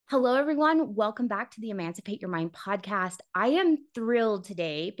Hello, everyone. Welcome back to the Emancipate Your Mind podcast. I am thrilled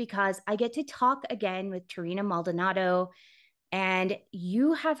today because I get to talk again with Tarina Maldonado. And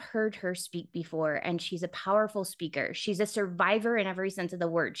you have heard her speak before, and she's a powerful speaker. She's a survivor in every sense of the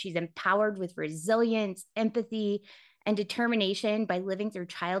word. She's empowered with resilience, empathy, and determination by living through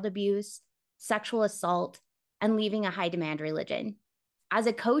child abuse, sexual assault, and leaving a high demand religion. As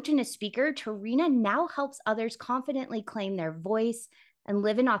a coach and a speaker, Tarina now helps others confidently claim their voice and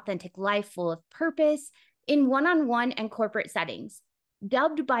live an authentic life full of purpose in one on one and corporate settings.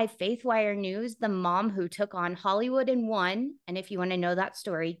 Dubbed by Faithwire News, the mom who took on Hollywood and won. And if you want to know that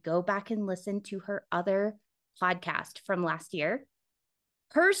story, go back and listen to her other podcast from last year.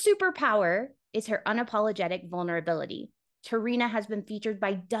 Her superpower is her unapologetic vulnerability. Tarina has been featured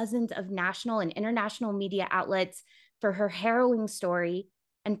by dozens of national and international media outlets for her harrowing story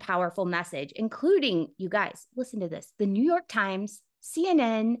and powerful message, including, you guys, listen to this, the New York Times,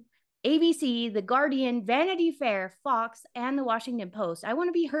 CNN, ABC, The Guardian, Vanity Fair, Fox, and The Washington Post. I want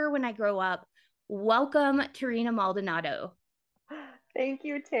to be her when I grow up. Welcome, Tarina Maldonado. Thank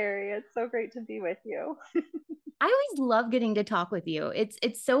you, Terry. It's so great to be with you. I always love getting to talk with you.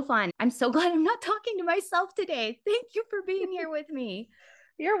 It's so fun. I'm so glad I'm not talking to myself today. Thank you for being here with me.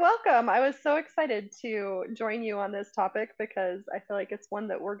 You're welcome. I was so excited to join you on this topic because I feel like it's one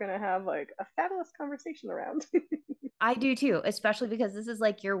that we're going to have like a fabulous conversation around. I do too, especially because this is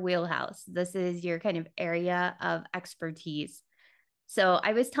like your wheelhouse. This is your kind of area of expertise. So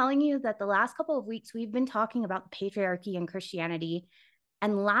I was telling you that the last couple of weeks we've been talking about patriarchy and Christianity.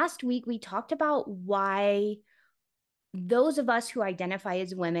 And last week we talked about why those of us who identify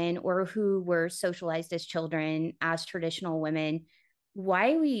as women or who were socialized as children, as traditional women,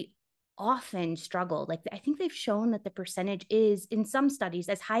 why we often struggle. Like, I think they've shown that the percentage is, in some studies,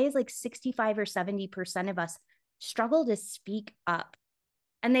 as high as like 65 or 70% of us struggle to speak up.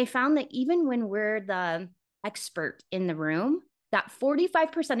 And they found that even when we're the expert in the room, that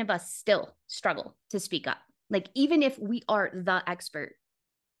 45% of us still struggle to speak up. Like, even if we are the expert,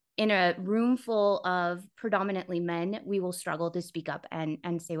 in a room full of predominantly men, we will struggle to speak up and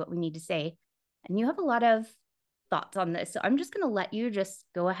say what we need to say. And you have a lot of thoughts on this. So I'm just going to let you just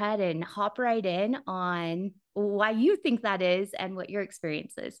go ahead and hop right in on why you think that is and what your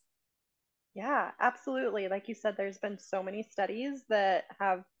experience is. Yeah, absolutely. Like you said, there's been so many studies that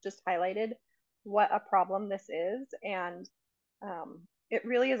have just highlighted what a problem this is. And it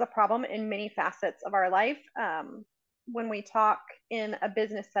really is a problem in many facets of our life. When we talk in a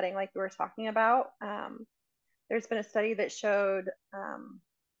business setting, like we were talking about, there's been a study that showed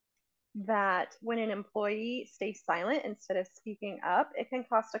that when an employee stays silent instead of speaking up, it can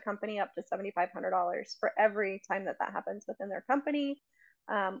cost a company up to $7,500 for every time that that happens within their company.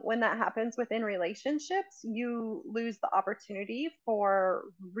 When that happens within relationships, you lose the opportunity for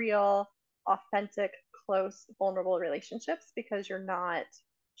real, authentic, close, vulnerable relationships because you're not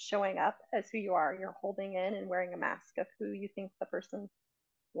showing up as who you are. You're holding in and wearing a mask of who you think the person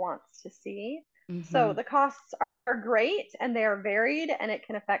wants to see. So Mm-hmm. the costs are great and they are varied and it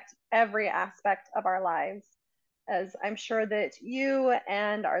can affect every aspect of our lives, as I'm sure that you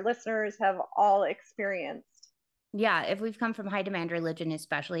and our listeners have all experienced. Yeah, if we've come from high demand religion,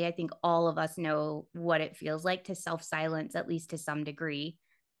 especially, I think all of us know what it feels like to self silence, at least to some degree.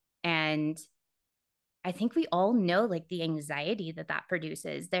 And I think we all know like the anxiety that that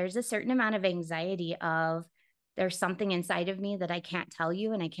produces. There's a certain amount of anxiety of there's something inside of me that I can't tell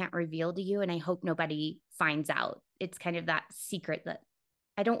you and I can't reveal to you and I hope nobody finds out. It's kind of that secret that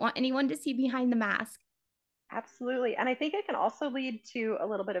I don't want anyone to see behind the mask. Absolutely. And I think it can also lead to a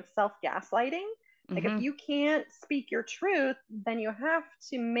little bit of self gaslighting. Like if Mm-hmm. you can't speak your truth, then you have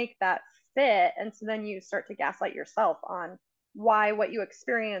to make that fit. And so then you start to gaslight yourself on why what you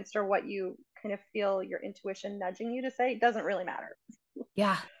experienced or what you kind of feel your intuition nudging you to say doesn't really matter.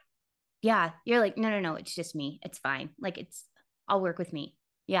 Yeah. Yeah. You're like, no, no, no, it's just me. It's fine. Like I'll work with me.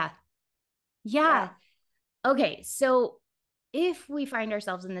 Yeah. Yeah. Yeah. Okay. So if we find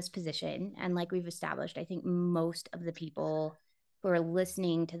ourselves in this position, and like we've established, I think most of the people who are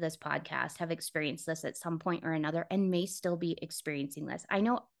listening to this podcast have experienced this at some point or another and may still be experiencing this. I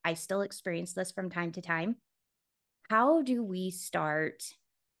know I still experience this from time to time. How do we start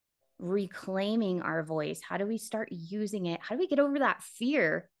reclaiming our voice? How do we start using it? How do we get over that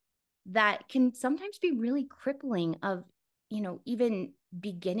fear that can sometimes be really crippling of, even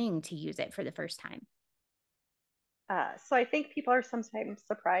beginning to use it for the first time? So I think people are sometimes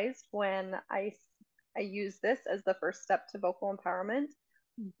surprised when I use this as the first step to vocal empowerment.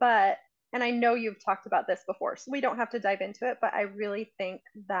 But and I know you've talked about this before, so we don't have to dive into it. But I really think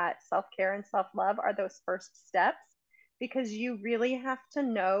that self care and self love are those first steps because you really have to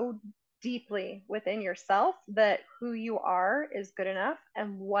know deeply within yourself that who you are is good enough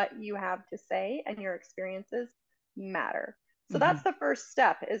and what you have to say and your experiences matter. So Mm-hmm. that's the first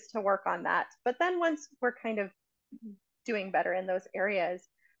step, is to work on that. But then once we're kind of doing better in those areas,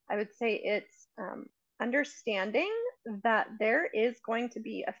 I would say it's understanding that there is going to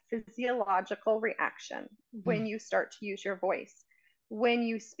be a physiological reaction when you start to use your voice, when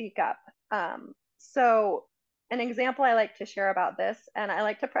you speak up. So, an example I like to share about this, and I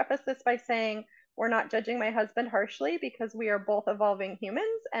like to preface this by saying we're not judging my husband harshly because we are both evolving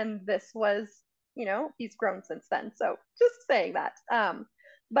humans, and this was, he's grown since then. So, just saying that.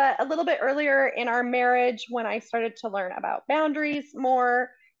 But a little bit earlier in our marriage, when I started to learn about boundaries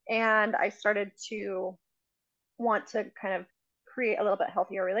more and I started to want to kind of create a little bit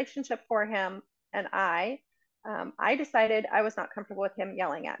healthier relationship for him and I decided I was not comfortable with him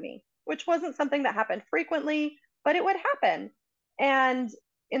yelling at me, which wasn't something that happened frequently, but it would happen. And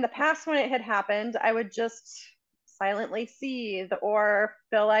in the past, when it had happened, I would just silently seethe or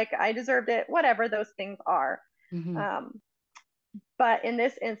feel like I deserved it, whatever those things are. Mm-hmm. But in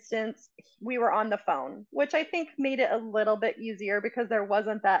this instance, we were on the phone, which I think made it a little bit easier because there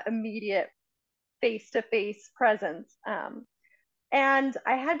wasn't that immediate face to face presence. And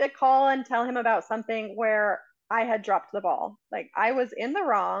I had to call and tell him about something where I had dropped the ball. Like, I was in the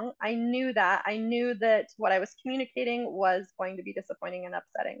wrong. I knew that. I knew that what I was communicating was going to be disappointing and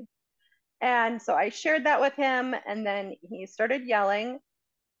upsetting. And so I shared that with him, and then he started yelling.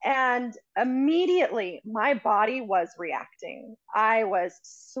 And immediately my body was reacting. I was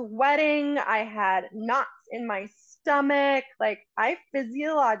sweating. I had knots in my stomach. Like, I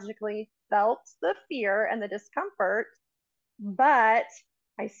physiologically felt the fear and the discomfort, but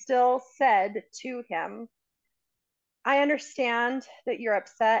I still said to him, I understand that you're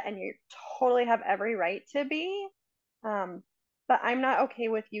upset and you totally have every right to be. Um, but I'm not okay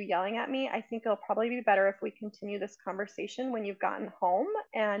with you yelling at me. I think it'll probably be better if we continue this conversation when you've gotten home,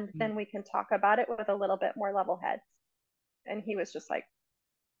 and then we can talk about it with a little bit more level heads. And he was just like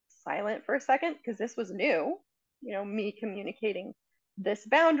silent for a second because this was new, me communicating this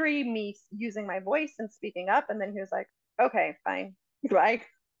boundary, me using my voice and speaking up. And then he was like, okay, fine. Like,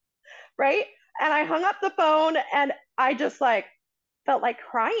 right. And I hung up the phone and I just like felt like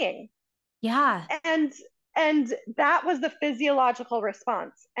crying. Yeah. And that was the physiological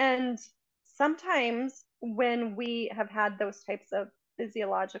response. And sometimes when we have had those types of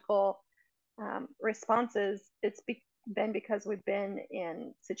physiological responses, it's been because we've been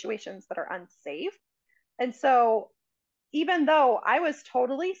in situations that are unsafe. And so even though I was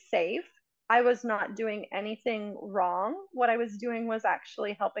totally safe, I was not doing anything wrong. What I was doing was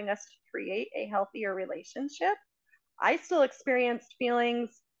actually helping us to create a healthier relationship. I still experienced feelings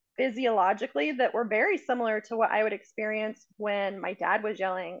physiologically that were very similar to what I would experience when my dad was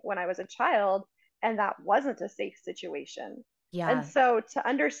yelling when I was a child, and that wasn't a safe situation. And Yeah. so to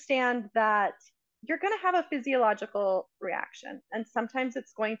understand that you're going to have a physiological reaction, and sometimes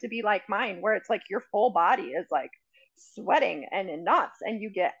it's going to be like mine, where it's like your full body is like sweating and in knots, and you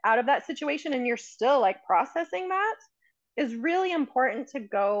get out of that situation and you're still like processing that, is really important to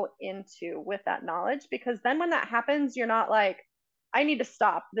go into with that knowledge, because then when that happens, you're not like, I need to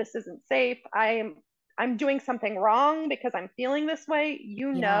stop, this isn't safe, I'm doing something wrong because I'm feeling this way.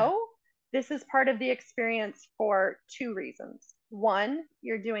 Yeah. This is part of the experience for two reasons. One,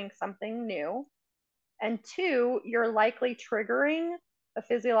 you're doing something new, and two, you're likely triggering a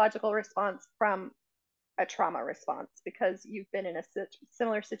physiological response from a trauma response because you've been in a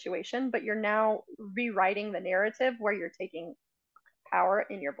similar situation, but you're now rewriting the narrative where you're taking power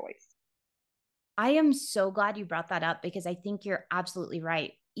in your voice. I am so glad you brought that up because I think you're absolutely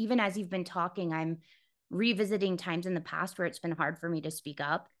right. Even as you've been talking, I'm revisiting times in the past where it's been hard for me to speak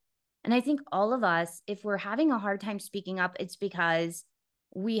up. And I think all of us, if we're having a hard time speaking up, it's because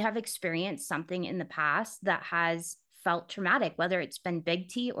we have experienced something in the past that has felt traumatic, whether it's been big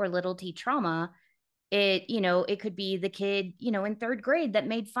T or little t trauma. It could be the kid, in third grade that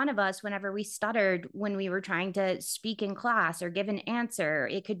made fun of us whenever we stuttered when we were trying to speak in class or give an answer.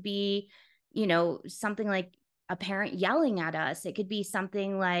 It could be, something like a parent yelling at us. It could be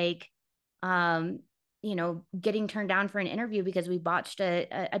something like, getting turned down for an interview because we botched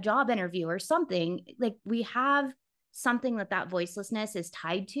a job interview or something. Like, we have something that voicelessness is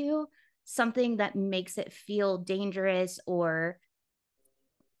tied to, something that makes it feel dangerous or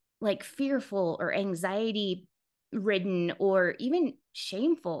like fearful or anxiety ridden or even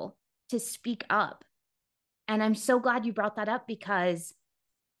shameful to speak up. And I'm so glad you brought that up because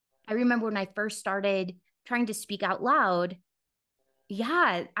I remember when I first started trying to speak out loud,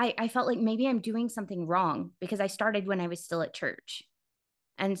 yeah, I felt like maybe I'm doing something wrong because I started when I was still at church.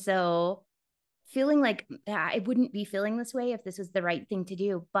 And so feeling like I wouldn't be feeling this way if this was the right thing to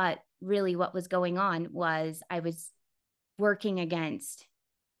do. But really, what was going on was I was working against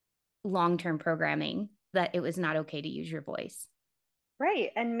long term programming that it was not okay to use your voice. Right.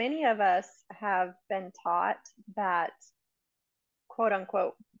 And many of us have been taught that quote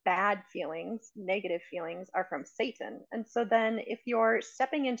unquote bad feelings, negative feelings are from Satan. And so then if you're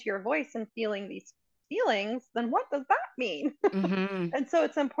stepping into your voice and feeling these feelings, then what does that mean? Mm-hmm. And so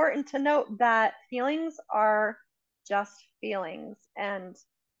it's important to note that feelings are just feelings. And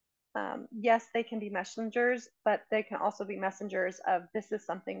yes, they can be messengers, but they can also be messengers of this is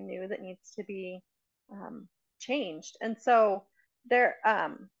something new that needs to be um, changed. And so there,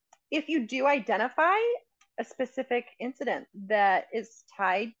 if you do identify a specific incident that is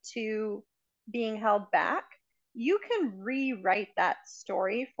tied to being held back, you can rewrite that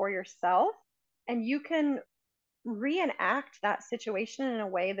story for yourself, and you can reenact that situation in a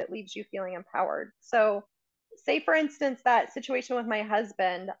way that leaves you feeling empowered. So, say for instance, that situation with my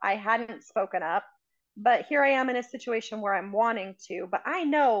husband, I hadn't spoken up, but here I am in a situation where I'm wanting to, but I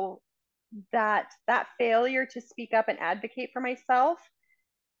know that that failure to speak up and advocate for myself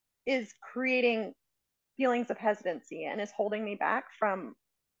is creating feelings of hesitancy and is holding me back from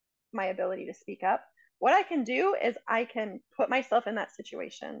my ability to speak up. What I can do is I can put myself in that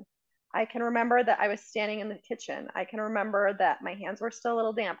situation. I can remember that I was standing in the kitchen. I can remember that my hands were still a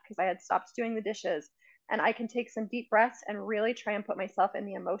little damp because I had stopped doing the dishes. And I can take some deep breaths and really try and put myself in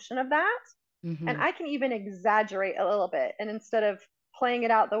the emotion of that. And Mm-hmm. I can even exaggerate a little bit. And instead of playing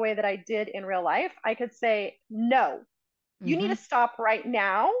it out the way that I did in real life, I could say, no, you need Mm-hmm. to stop right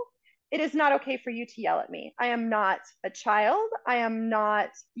now. It is not okay for you to yell at me. I am not a child. I am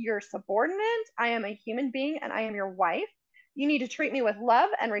not your subordinate. I am a human being and I am your wife. You need to treat me with love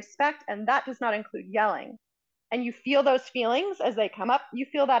and respect, and that does not include yelling. And you feel those feelings as they come up. You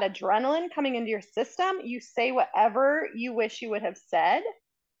feel that adrenaline coming into your system. You say whatever you wish you would have said.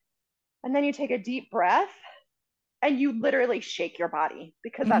 And then you take a deep breath and you literally shake your body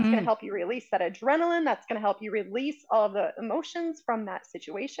because that's going to Mm-hmm. help you release that adrenaline. That's going to help you release all of the emotions from that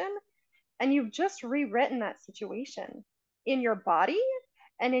situation. And you've just rewritten that situation in your body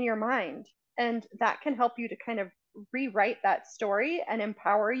and in your mind. And that can help you to kind of rewrite that story and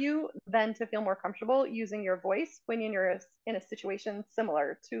empower you then to feel more comfortable using your voice when you're in a situation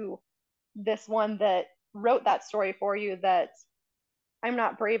similar to this one that wrote that story for you, that I'm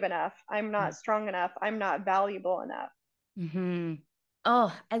not brave enough, I'm not strong enough, I'm not valuable enough. Mm-hmm.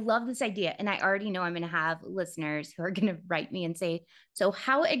 Oh, I love this idea. And I already know I'm going to have listeners who are going to write me and say, so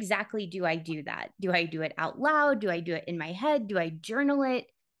how exactly do I do that? Do I do it out loud? Do I do it in my head? Do I journal it?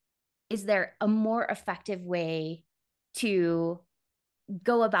 Is there a more effective way to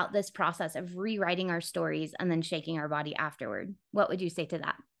go about this process of rewriting our stories and then shaking our body afterward? What would you say to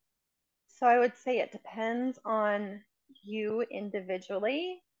that? So I would say it depends on you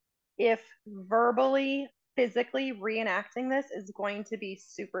individually. If verbally, physically reenacting this is going to be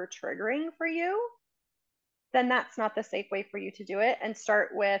super triggering for you, then that's not the safe way for you to do it. And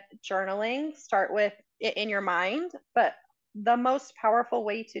start with journaling, start with it in your mind. But the most powerful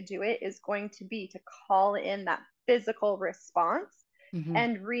way to do it is going to be to call in that physical response Mm-hmm.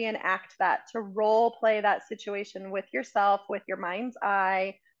 and reenact that, to role play that situation with yourself, with your mind's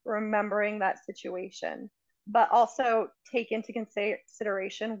eye, remembering that situation. But also take into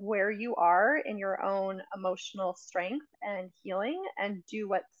consideration where you are in your own emotional strength and healing, and do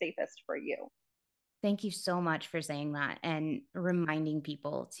what's safest for you. Thank you so much for saying that and reminding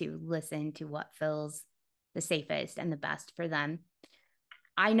people to listen to what feels the safest and the best for them.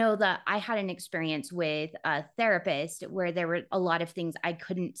 I know that I had an experience with a therapist where there were a lot of things I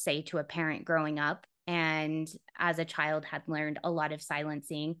couldn't say to a parent growing up. And as a child, had learned a lot of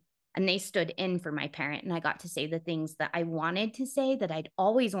silencing. And they stood in for my parent. And I got to say the things that I wanted to say, that I'd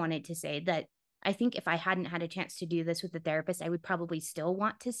always wanted to say, that I think if I hadn't had a chance to do this with the therapist, I would probably still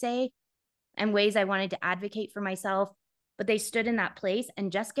want to say, and ways I wanted to advocate for myself. But they stood in that place,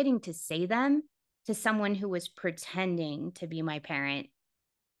 and just getting to say them to someone who was pretending to be my parent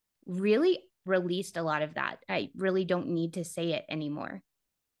really released a lot of that. I really don't need to say it anymore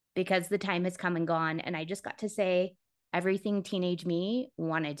because the time has come and gone. And I just got to say everything teenage me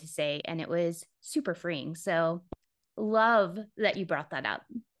wanted to say. And it was super freeing. So, love that you brought that up.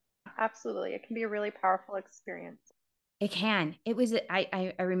 Absolutely. It can be a really powerful experience. It can. It was,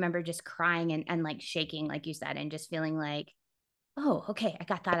 I remember just crying and like shaking, like you said, and just feeling like, oh, okay, I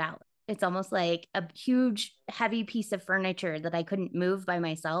got that out. It's almost like a huge, heavy piece of furniture that I couldn't move by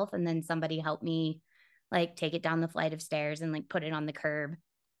myself. And then somebody helped me like take it down the flight of stairs and like put it on the curb.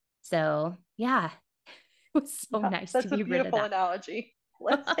 So yeah, it was so Yeah, nice to that's a be rid of beautiful that. analogy.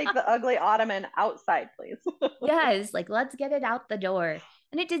 Let's take the ugly ottoman outside, please. Yes, like let's get it out the door.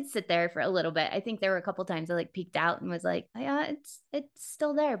 And it did sit there for a little bit. I think there were a couple times I like peeked out and was like, yeah, it's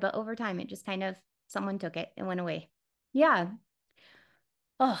still there, but over time it just kind of someone took it and went away. Yeah.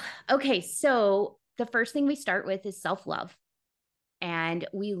 Oh, okay. So the first thing we start with is self-love, and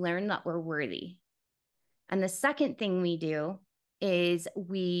we learn that we're worthy. And the second thing we do is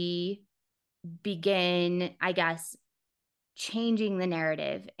we begin, I guess, changing the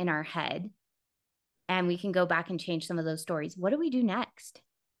narrative in our head, and we can go back and change some of those stories. What do we do next?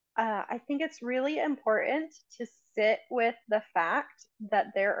 I think it's really important to sit with the fact that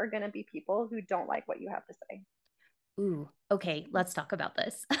there are going to be people who don't like what you have to say. Ooh, okay, let's talk about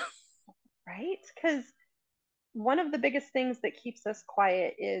this. Right? Because one of the biggest things that keeps us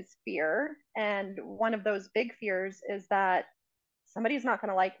quiet is fear. And one of those big fears is that somebody's not going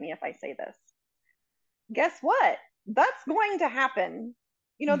to like me if I say this. Guess what? That's going to happen.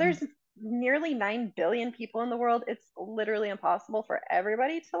 Mm-hmm. There's nearly 9 billion people in the world. It's literally impossible for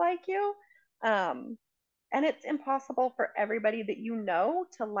everybody to like you. Um, and it's impossible for everybody that you know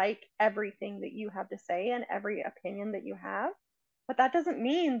to like everything that you have to say and every opinion that you have. But that doesn't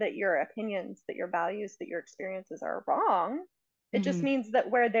mean that your opinions, that your values, that your experiences are wrong. It just Mm-hmm. means that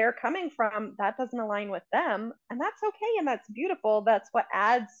where they're coming from, that doesn't align with them. And that's okay. And that's beautiful. That's what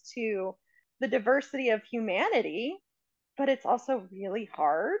adds to the diversity of humanity. But it's also really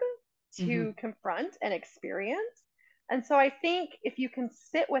hard Mm-hmm. to confront and experience. And so I think if you can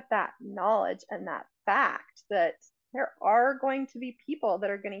sit with that knowledge and that fact that there are going to be people that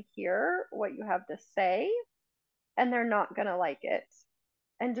are going to hear what you have to say and they're not going to like it,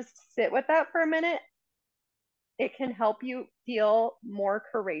 and just sit with that for a minute, it can help you feel more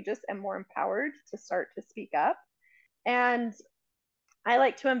courageous and more empowered to start to speak up. And I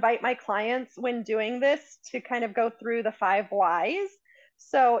like to invite my clients when doing this to kind of go through the 5 whys.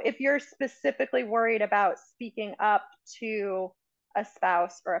 So if you're specifically worried about speaking up to a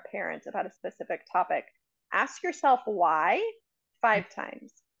spouse or a parent about a specific topic, ask yourself why 5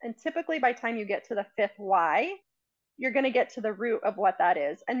 times. And typically by the time you get to the fifth why, you're going to get to the root of what that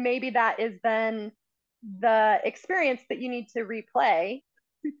is. And maybe that is then the experience that you need to replay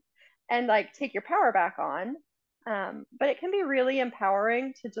and like take your power back on. But it can be really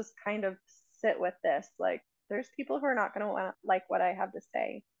empowering to just kind of sit with this. Like, there's people who are not going to like what I have to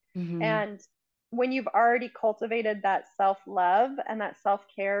say. Mm-hmm. And when you've already cultivated that self love and that self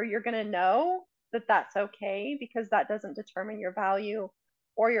care, you're going to know that that's okay, because that doesn't determine your value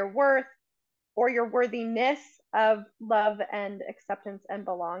or your worth or your worthiness of love and acceptance and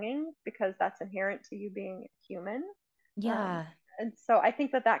belonging, because that's inherent to you being human. Um, Yeah. and so I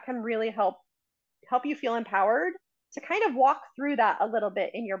think that that can really help you feel empowered to kind of walk through that a little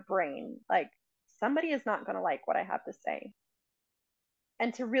bit in your brain. Like, somebody is not going to like what I have to say,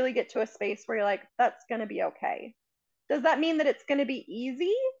 and to really get to a space where you're like, that's going to be okay. Does that mean that it's going to be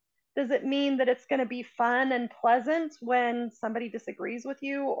easy? Does it mean that it's going to be fun and pleasant when somebody disagrees with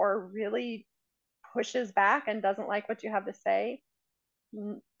you or really pushes back and doesn't like what you have to say?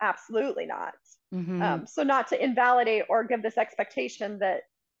 Absolutely not. Mm-hmm. So, not to invalidate or give this expectation that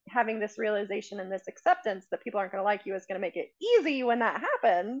having this realization and this acceptance that people aren't going to like you is going to make it easy when that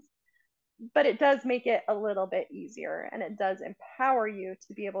happens, but it does make it a little bit easier, and it does empower you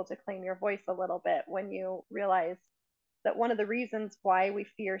to be able to claim your voice a little bit when you realize that one of the reasons why we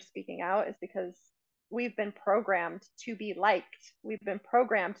fear speaking out is because we've been programmed to be liked. We've been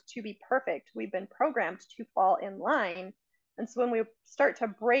programmed to be perfect. We've been programmed to fall in line. And so when we start to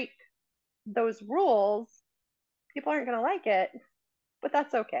break those rules, people aren't going to like it, but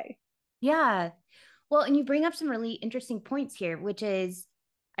that's okay. Yeah. Well, and you bring up some really interesting points here, which is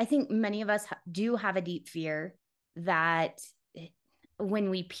I think many of us do have a deep fear that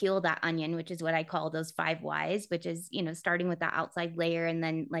when we peel that onion, which is what I call those 5 whys, which is, starting with that outside layer and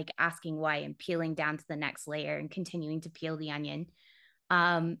then like asking why and peeling down to the next layer and continuing to peel the onion.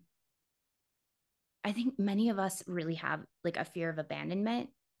 Um, I think many of us really have like a fear of abandonment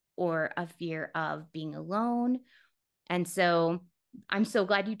or a fear of being alone. And so I'm so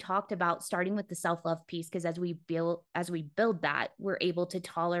glad you talked about starting with the self-love piece, because as we build that, we're able to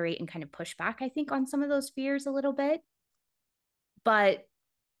tolerate and kind of push back, I think, on some of those fears a little bit. But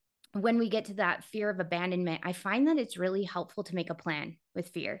when we get to that fear of abandonment, I find that it's really helpful to make a plan with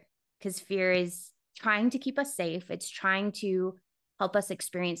fear, because fear is trying to keep us safe. It's trying to help us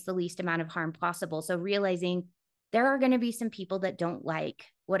experience the least amount of harm possible. So realizing there are going to be some people that don't like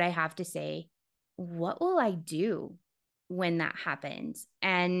what I have to say. What will I do when that happens?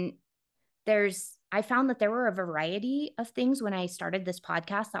 And there's I found that there were a variety of things when I started this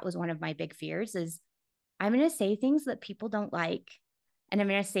podcast. That was one of my big fears is I'm going to say things that people don't like, and I'm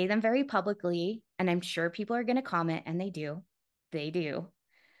going to say them very publicly. And I'm sure people are going to comment, and they do. They do.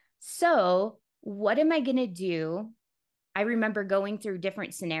 So, what am I going to do? I remember going through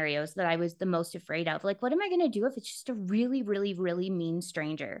different scenarios that I was the most afraid of. Like, what am I going to do if it's just a really, really, really mean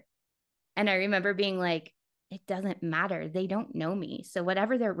stranger? And I remember being like, it doesn't matter. They don't know me. So,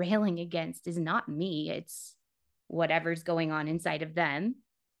 whatever they're railing against is not me, it's whatever's going on inside of them.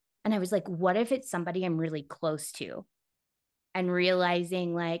 And I was like, what if it's somebody I'm really close to? And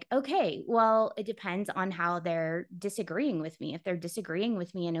realizing, like, okay, well, it depends on how they're disagreeing with me. If they're disagreeing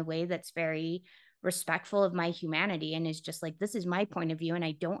with me in a way that's very respectful of my humanity and is just like, this is my point of view, and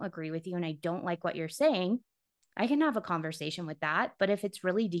I don't agree with you, and I don't like what you're saying, I can have a conversation with that. But if it's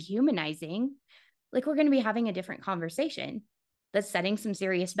really dehumanizing, like, we're going to be having a different conversation that's setting some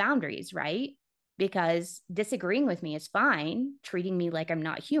serious boundaries, right? Because disagreeing with me is fine. Treating me like I'm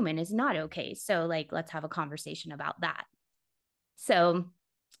not human is not okay. So, like, let's have a conversation about that. So,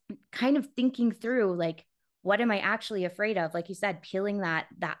 kind of thinking through, like, what am I actually afraid of? Like you said, peeling that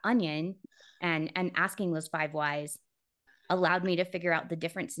onion and asking those five whys allowed me to figure out the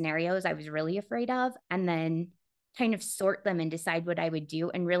different scenarios I was really afraid of, and then kind of sort them and decide what I would do,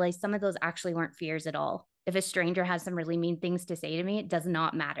 and realize some of those actually weren't fears at all. If a stranger has some really mean things to say to me, it does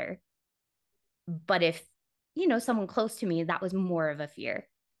not matter. But if, someone close to me, that was more of a fear.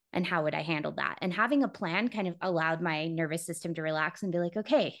 And how would I handle that? And having a plan kind of allowed my nervous system to relax and be like,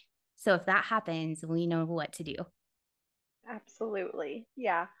 okay, so if that happens, we know what to do. Absolutely.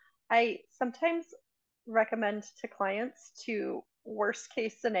 Yeah. I sometimes recommend to clients to worst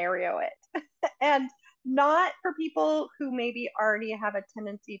case scenario it and not for people who maybe already have a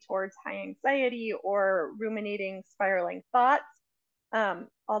tendency towards high anxiety or ruminating, spiraling thoughts.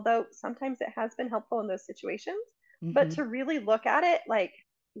 Although sometimes it has been helpful in those situations, but Mm-hmm. to really look at it like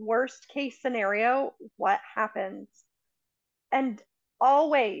worst case scenario, what happens? And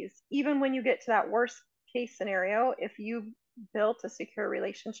always, even when you get to that worst case scenario, if you built a secure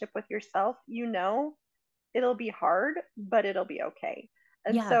relationship with yourself, it'll be hard, but it'll be okay.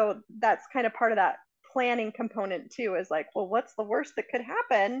 And Yeah. so that's kind of part of that planning component too, is like, well, what's the worst that could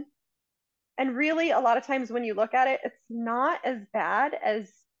happen? And really, a lot of times when you look at it, it's not as bad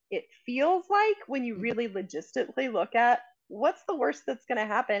as it feels like when you really logistically look at what's the worst that's going to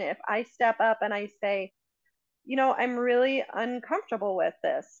happen if I step up and I say, I'm really uncomfortable with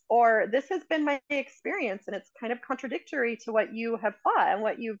this, or this has been my experience and it's kind of contradictory to what you have thought and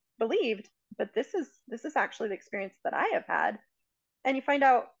what you've believed, but this is actually the experience that I have had. And you find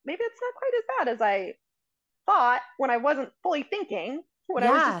out maybe it's not quite as bad as I thought when I wasn't fully thinking, when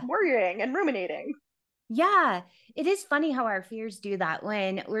I was just Yeah. worrying and ruminating. Yeah. It is funny how our fears do that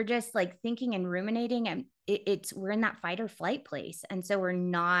when we're just like thinking and ruminating, and we're in that fight or flight place. And so we're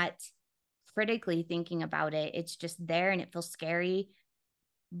not critically thinking about it. It's just there and it feels scary,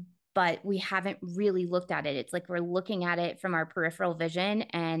 but we haven't really looked at it. It's like we're looking at it from our peripheral vision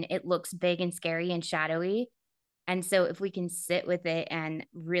and it looks big and scary and shadowy. And so if we can sit with it and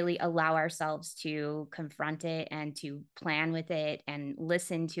really allow ourselves to confront it and to plan with it and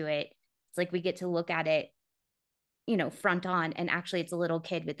listen to it, it's like we get to look at it, front on. And actually, it's a little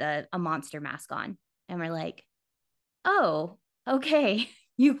kid with a monster mask on. And we're like, oh, okay.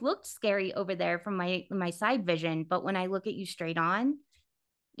 You looked scary over there from my side vision, but when I look at you straight on,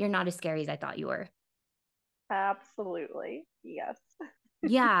 you're not as scary as I thought you were. Absolutely. Yes.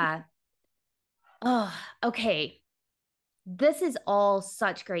 Yeah. Oh, okay. This is all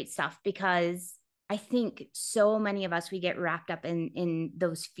such great stuff because I think so many of us we get wrapped up in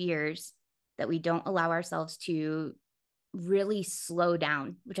those fears that we don't allow ourselves to really slow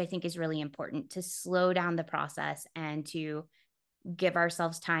down, which I think is really important, to slow down the process and to give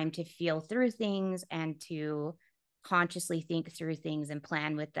ourselves time to feel through things and to consciously think through things and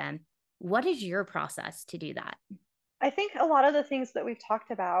plan with them. What is your process to do that? I think a lot of the things that we've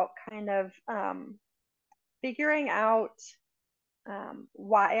talked about, kind of figuring out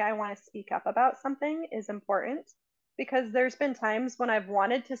why I want to speak up about something is important, because there's been times when I've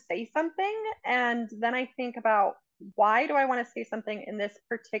wanted to say something and then I think about, why do I want to say something in this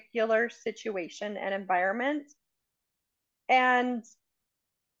particular situation and environment? And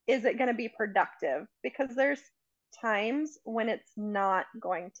is it going to be productive? Because there's times when it's not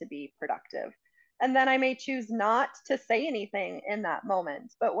going to be productive. And then I may choose not to say anything in that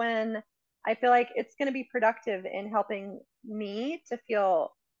moment. But when I feel like it's going to be productive in helping me to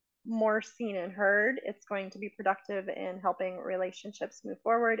feel more seen and heard, it's going to be productive in helping relationships move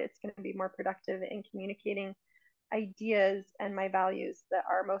forward. It's going to be more productive in communicating ideas and my values that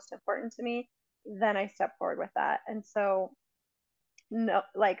are most important to me. then I step forward with that. And so, no,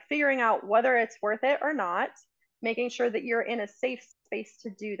 like figuring out whether it's worth it or not, making sure that you're in a safe space to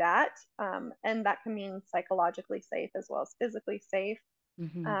do that. And that can mean psychologically safe as well as physically safe.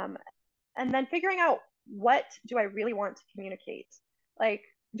 Mm-hmm. Um, and then figuring out, what do I really want to communicate? Like,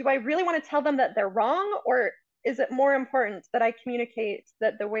 do I really want to tell them that they're wrong, or is it more important that I communicate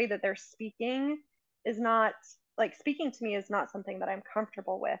that the way that they're speaking is not, like, speaking to me is not something that I'm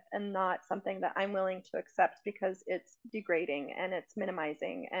comfortable with and not something that I'm willing to accept because it's degrading and it's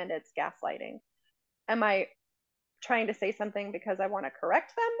minimizing and it's gaslighting? Am I trying to say something because I want to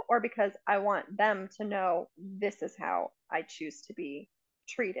correct them, or because I want them to know this is how I choose to be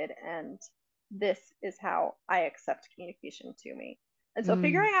treated and this is how I accept communication to me? And so Mm.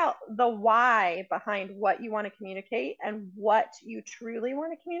 figuring out the why behind what you want to communicate and what you truly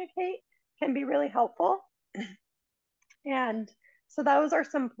want to communicate can be really helpful. And so those are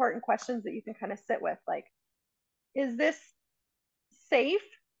some important questions that you can kind of sit with, like, is this safe?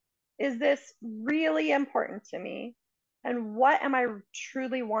 Is this really important to me? And what am I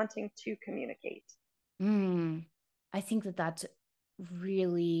truly wanting to communicate? Mm. I think that that's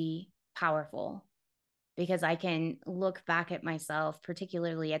really powerful because I can look back at myself,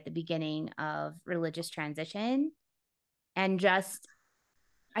 particularly at the beginning of religious transition, and just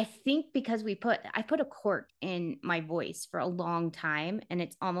I think because I put a cork in my voice for a long time, and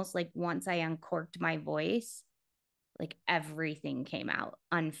it's almost like once I uncorked my voice, like everything came out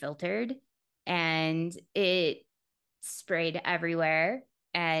unfiltered, and it sprayed everywhere,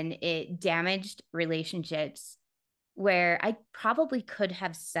 and it damaged relationships where I probably could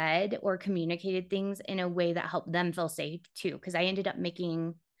have said or communicated things in a way that helped them feel safe too. Because I ended up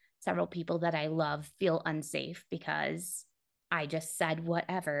making several people that I love feel unsafe because I just said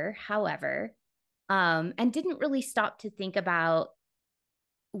whatever, however, and didn't really stop to think about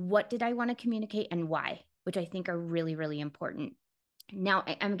what did I want to communicate and why, which I think are really, really important. Now,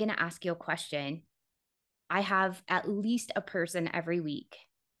 I'm going to ask you a question. I have at least a person every week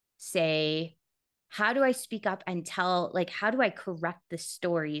say, how do I speak up and tell, like, how do I correct the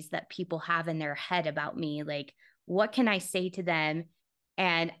stories that people have in their head about me? Like, what can I say to them?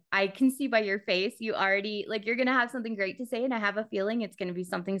 And I can see by your face, you already, like, you're going to have something great to say. And I have a feeling it's going to be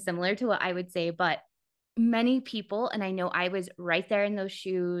something similar to what I would say. But many people, and I know I was right there in those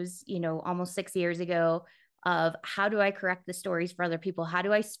shoes, almost 6 years ago, of how do I correct the stories for other people? How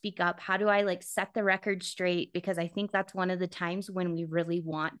do I speak up? How do I like set the record straight? Because I think that's one of the times when we really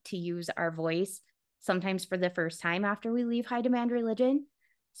want to use our voice, sometimes for the first time after we leave high demand religion.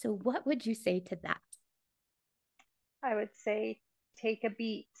 So, what would you say to that? I would say take a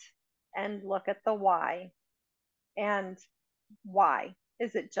beat and look at the why. And why?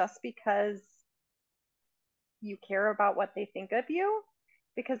 Is it just because you care about what they think of you?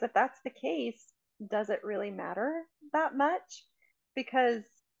 Because if that's the case, does it really matter that much? Because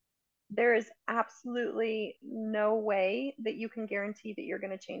there is absolutely no way that you can guarantee that you're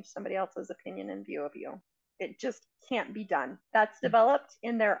going to change somebody else's opinion and view of you. It just can't be done. That's developed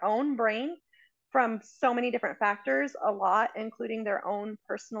in their own brain from so many different factors, a lot, including their own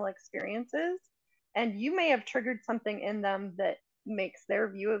personal experiences. And you may have triggered something in them that makes their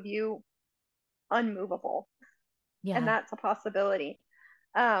view of you unmovable. And Yeah. that's a possibility.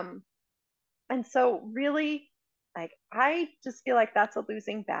 Um, and so, really, like, I just feel like that's a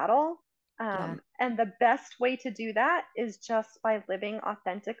losing battle. Yeah. And the best way to do that is just by living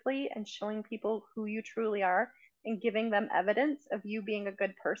authentically and showing people who you truly are and giving them evidence of you being a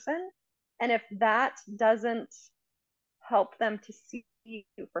good person. And if that doesn't help them to see you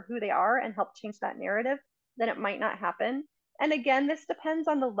for who they are and help change that narrative, then it might not happen. And again, this depends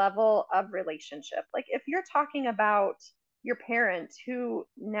on the level of relationship. Like, if you're talking about your parent who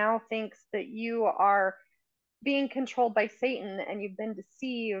now thinks that you are being controlled by Satan and you've been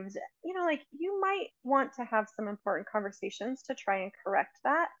deceived, like, you might want to have some important conversations to try and correct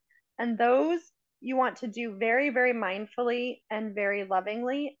that. And those you want to do very, very mindfully and very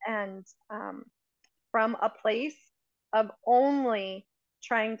lovingly, and from a place of only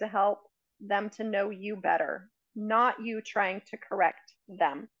trying to help them to know you better, not you trying to correct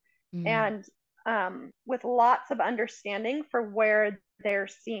them. Mm. And with lots of understanding for where they're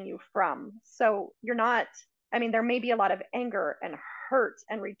seeing you from. So you're not, I mean, there may be a lot of anger and hurt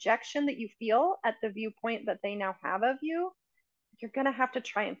and rejection that you feel at the viewpoint that they now have of you. You're going to have to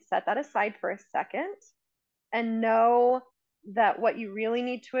try and set that aside for a second and know that what you really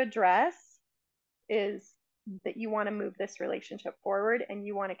need to address is that you want to move this relationship forward and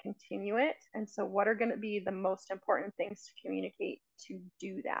you want to continue it. And so, what are going to be the most important things to communicate to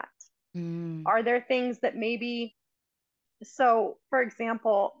do that? Mm. Are there things that maybe So, for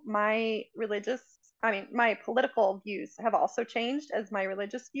example, my political views have also changed as my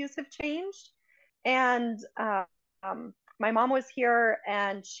religious views have changed. And my mom was here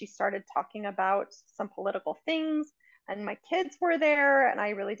and she started talking about some political things, and my kids were there, and I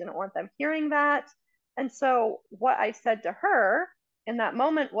really didn't want them hearing that. And so, what I said to her in that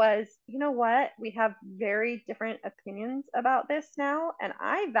moment was, you know what? We have very different opinions about this now, and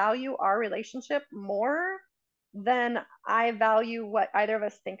I value our relationship more than I value what either of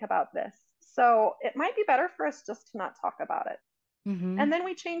us think about this. So it might be better for us just to not talk about it. Mm-hmm. And then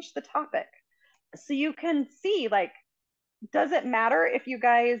we change the topic. So you can see, like, does it matter if you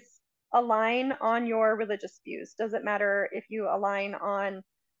guys align on your religious views? Does it matter if you align on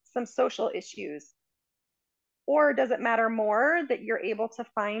some social issues? Or does it matter more that you're able to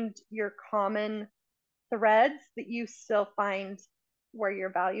find your common threads, that you still find where your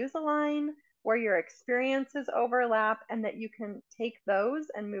values align, where your experiences overlap, and that you can take those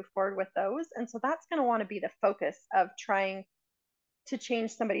and move forward with those? And so that's going to want to be the focus of trying to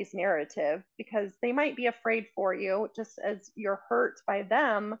change somebody's narrative, because they might be afraid for you just as you're hurt by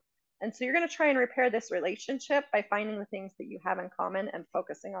them. And so you're going to try and repair this relationship by finding the things that you have in common and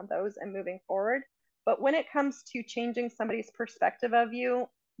focusing on those and moving forward. But when it comes to changing somebody's perspective of you,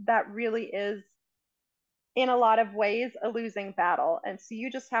 that really is, in a lot of ways, a losing battle. And so you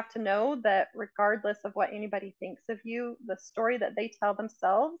just have to know that regardless of what anybody thinks of you, the story that they tell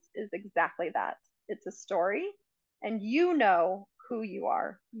themselves is exactly that. It's a story, and you know who you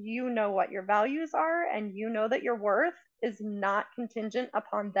are. You know what your values are, and you know that your worth is not contingent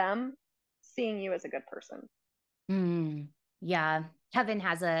upon them seeing you as a good person. Mm, yeah. Kevin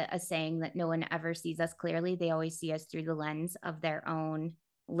has a saying that no one ever sees us clearly. They always see us through the lens of their own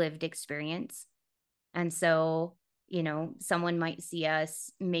lived experience. And so, someone might see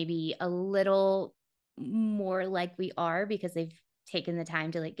us maybe a little more like we are because they've taken the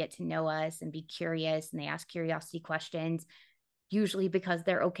time to like get to know us and be curious, and they ask curiosity questions, usually because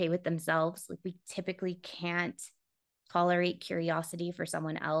they're okay with themselves. Like, we typically can't tolerate curiosity for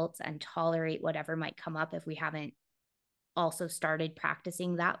someone else and tolerate whatever might come up if we haven't also started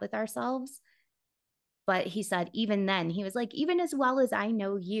practicing that with ourselves. But he said, even then, he was like, even as well as I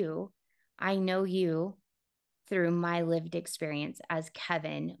know you through my lived experience as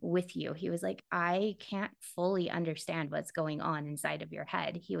Kevin with you. He was like, I can't fully understand what's going on inside of your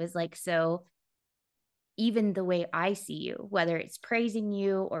head. He was like, so even the way I see you, whether it's praising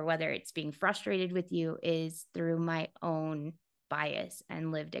you or whether it's being frustrated with you, is through my own bias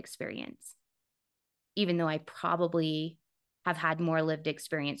and lived experience, even though I probably have had more lived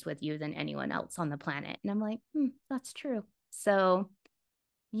experience with you than anyone else on the planet. And I'm like, that's true. So,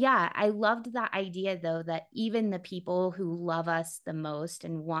 yeah, I loved that idea, though, that even the people who love us the most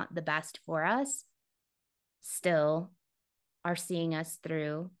and want the best for us still are seeing us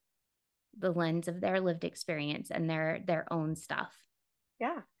through the lens of their lived experience and their own stuff.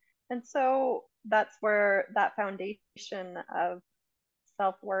 Yeah. And so that's where that foundation of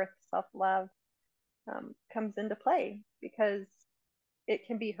self worth, self love comes into play, because it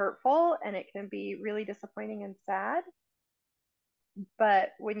can be hurtful and it can be really disappointing and sad. But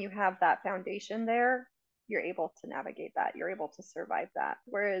when you have that foundation there, you're able to navigate that. You're able to survive that.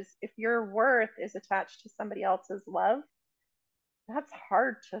 Whereas if your worth is attached to somebody else's love, that's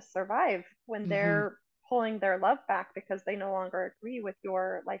hard to survive when Mm-hmm. they're pulling their love back because they no longer agree with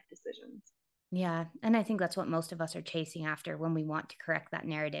your life decisions. Yeah. And I think that's what most of us are chasing after when we want to correct that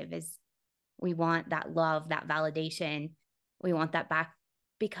narrative is we want that love, that validation. We want that back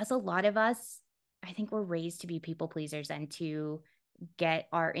because a lot of us, I think we're raised to be people pleasers and to get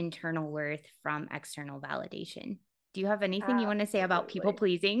our internal worth from external validation. Do you have anything you want to say about people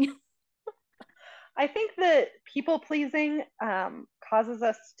Absolutely. pleasing? I think that people pleasing causes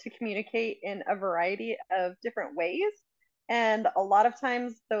us to communicate in a variety of different ways. And a lot of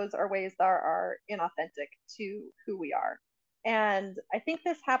times, those are ways that are inauthentic to who we are. And I think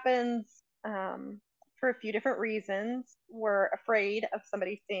this happens for a few different reasons. We're afraid of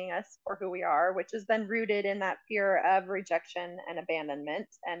somebody seeing us for who we are, which is then rooted in that fear of rejection and abandonment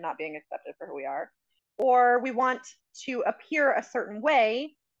and not being accepted for who we are. Or we want to appear a certain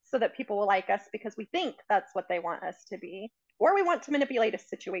way so that people will like us because we think that's what they want us to be. Or we want to manipulate a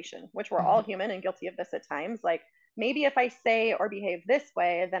situation, which we're all Mhm. human and guilty of this at times. Like, maybe if I say or behave this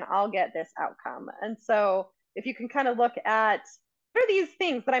way, then I'll get this outcome. And so if you can kind of look at what are these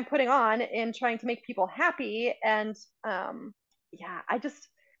things that I'm putting on in trying to make people happy, and yeah,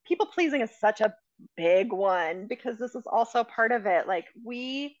 people pleasing is such a big one, because this is also part of it. Like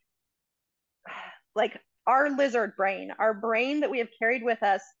our lizard brain, our brain that we have carried with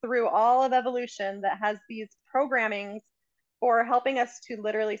us through all of evolution, that has these programmings or helping us to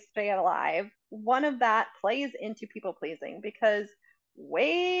literally stay alive, one of that plays into people pleasing because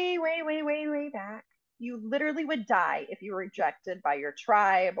way back, you literally would die if you were rejected by your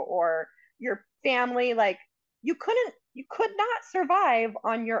tribe or your family. Like you could not survive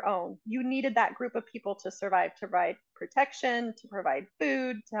on your own. You needed that group of people to survive, to provide protection, to provide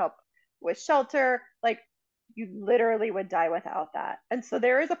food, to help with shelter. Like you literally would die without that. And so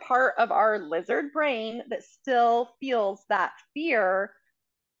there is a part of our lizard brain that still feels that fear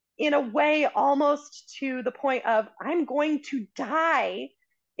in a way almost to the point of I'm going to die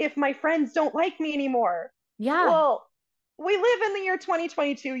if my friends don't like me anymore. Yeah. Well, we live in the year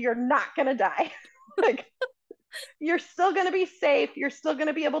 2022. You're not going to die. Like you're still going to be safe. You're still going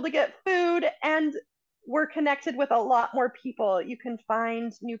to be able to get food, and we're connected with a lot more people. You can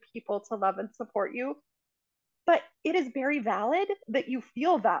find new people to love and support you. But it is very valid that you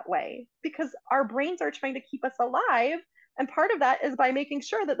feel that way because our brains are trying to keep us alive. And part of that is by making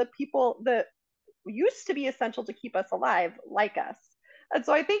sure that the people that used to be essential to keep us alive like us. And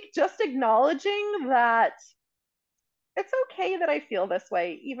so I think just acknowledging that it's okay that I feel this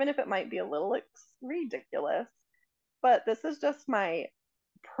way, even if it might be a little ridiculous, but this is just my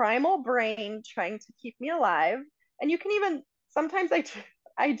primal brain trying to keep me alive. And you can even sometimes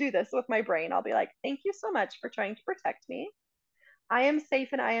I do this with my brain. I'll be like, thank you so much for trying to protect me. I am safe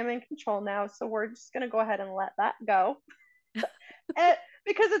and I am in control now. So we're just going to go ahead and let that go.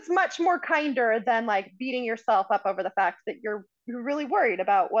 Because it's much more kinder than like beating yourself up over the fact that you're really worried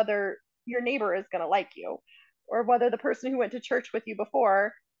about whether your neighbor is going to like you or whether the person who went to church with you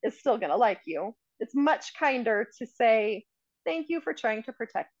before is still going to like you. It's much kinder to say, thank you for trying to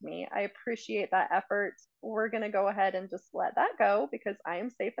protect me. I appreciate that effort. We're going to go ahead and just let that go because I am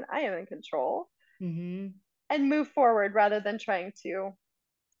safe and I am in control, Mm-hmm. and move forward rather than trying to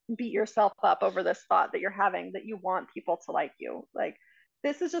beat yourself up over this thought that you're having that you want people to like you. Like,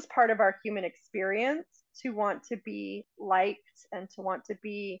 this is just part of our human experience to want to be liked and to want to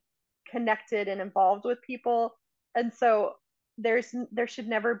be connected and involved with people. And so there should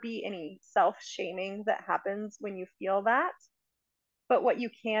never be any self-shaming that happens when you feel that. But what you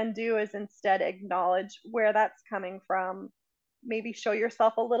can do is instead acknowledge where that's coming from. Maybe show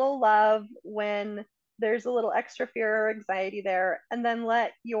yourself a little love when there's a little extra fear or anxiety there, and then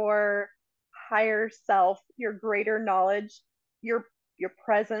let your higher self, your greater knowledge, your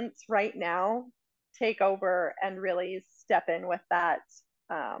presence right now take over and really step in with that.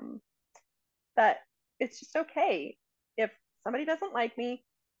 Um, that it's just okay if somebody doesn't like me.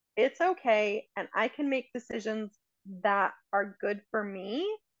 It's okay, and I can make decisions that are good for me,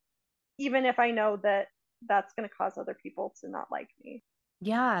 even if I know that that's going to cause other people to not like me.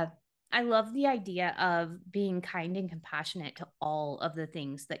 Yeah. I love the idea of being kind and compassionate to all of the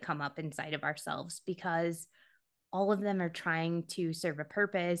things that come up inside of ourselves because all of them are trying to serve a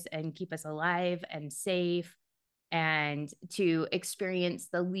purpose and keep us alive and safe and to experience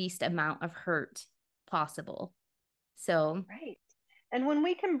the least amount of hurt possible. So, Right. And when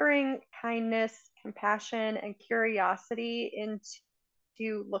we can bring kindness, compassion, and curiosity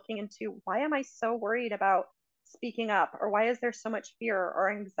into looking into why am I so worried about speaking up, or why is there so much fear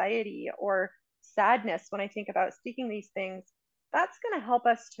or anxiety or sadness when I think about speaking these things, that's going to help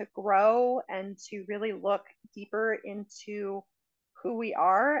us to grow and to really look deeper into who we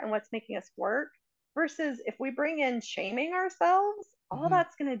are and what's making us work. Versus if we bring in shaming ourselves, all mhm,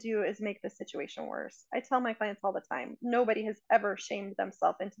 that's going to do is make the situation worse. I tell my clients all the time, nobody has ever shamed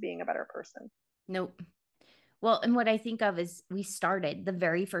themselves into being a better person. nope. Well, and what I think of is we started the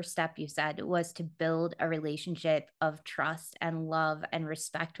very first step you said was to build a relationship of trust and love and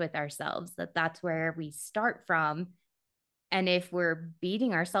respect with ourselves, that's where we start from. And if we're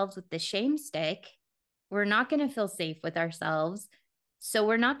beating ourselves with the shame stick, we're not going to feel safe with ourselves. So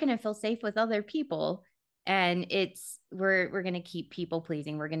we're not going to feel safe with other people. And we're going to keep people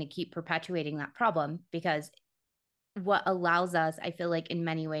pleasing. We're going to keep perpetuating that problem because what allows us, I feel like, in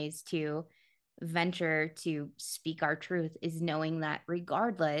many ways to venture to speak our truth is knowing that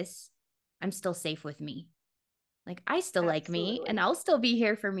regardless, I'm still safe with me. Like, I still like me and Absolutely. I'll still be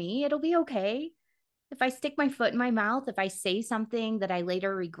here for me. It'll be okay. If I stick my foot in my mouth, if I say something that I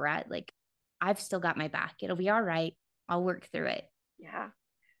later regret, like, I've still got my back. It'll be all right. I'll work through it. Yeah.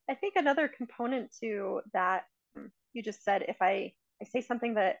 I think another component to that, you just said, if I say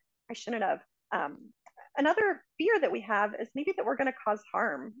something that I shouldn't have, another fear that we have is maybe that we're going to cause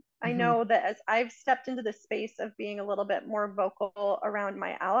harm. I Mm-hmm. know that as I've stepped into the space of being a little bit more vocal around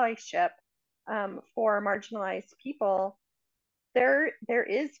my allyship, for marginalized people, there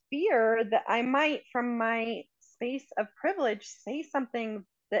is fear that I might, from my space of privilege, say something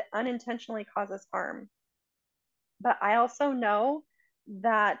that unintentionally causes harm. But I also know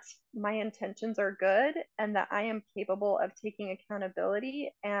that my intentions are good and that I am capable of taking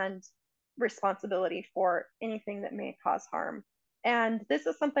accountability and responsibility for anything that may cause harm. And this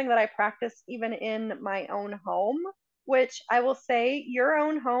is something that I practice even in my own home, which I will say your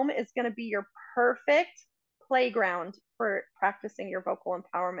own home is going to be your perfect playground for practicing your vocal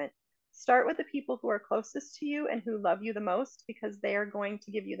empowerment. Start with the people who are closest to you and who love you the most because they are going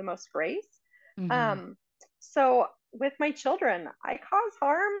to give you the most grace. Mm-hmm. So with my children, I cause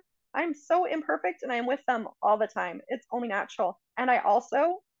harm. I'm so imperfect and I'm with them all the time. It's only natural. And I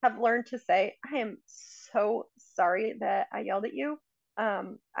also have learned to say, I am so sorry that I yelled at you.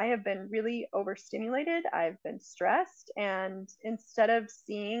 I have been really overstimulated. I've been stressed. And instead of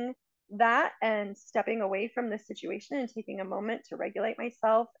seeing that and stepping away from the situation and taking a moment to regulate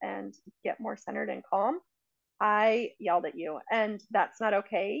myself and get more centered and calm, I yelled at you and that's not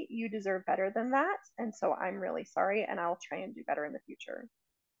okay. You deserve better than that. And so I'm really sorry and I'll try and do better in the future.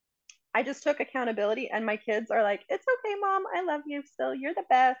 I just took accountability and my kids are like, it's okay, mom. I love you still. You're the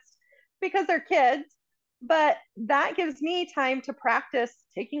best because they're kids. But that gives me time to practice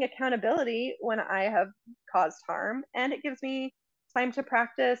taking accountability when I have caused harm. And it gives me time to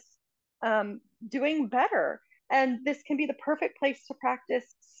practice doing better. And this can be the perfect place to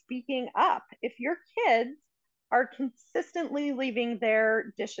practice speaking up. If your kids are consistently leaving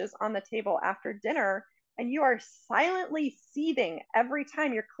their dishes on the table after dinner, and you are silently seething every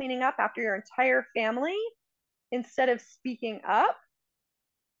time you're cleaning up after your entire family, instead of speaking up,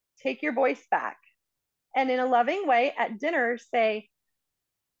 take your voice back. And in a loving way at dinner, say,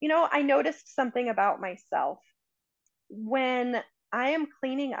 I noticed something about myself. When I am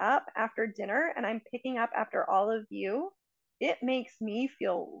cleaning up after dinner and I'm picking up after all of you, it makes me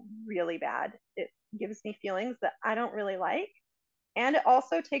feel really bad. It gives me feelings that I don't really like. And it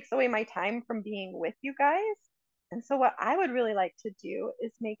also takes away my time from being with you guys. And so, what I would really like to do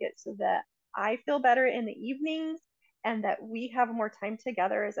is make it so that I feel better in the evenings and that we have more time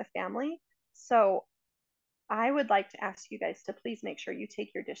together as a family. So, I would like to ask you guys to please make sure you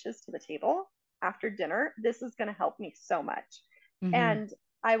take your dishes to the table after dinner. This is going to help me so much. Mm-hmm. And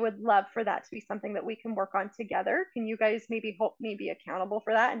I would love for that to be something that we can work on together. Can you guys maybe help me be accountable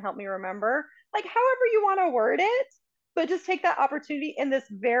for that and help me remember? Like, however you want to word it, but just take that opportunity in this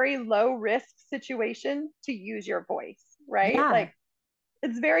very low risk situation to use your voice, right? Yeah. Like,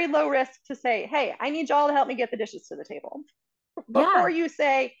 it's very low risk to say, hey, I need y'all to help me get the dishes to the table before Yeah. you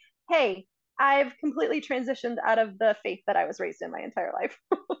say, hey, I've completely transitioned out of the faith that I was raised in my entire life.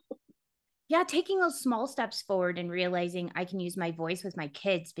 Yeah, taking those small steps forward and realizing I can use my voice with my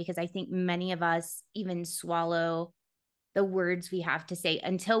kids, because I think many of us even swallow the words we have to say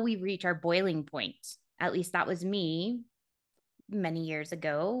until we reach our boiling point. At least that was me many years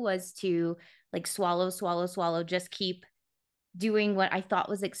ago, was to like swallow, swallow, swallow, just keep doing what I thought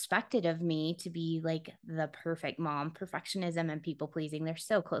was expected of me to be like the perfect mom. Perfectionism and people pleasing, they're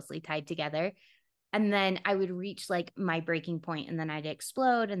so closely tied together. And then I would reach like my breaking point and then I'd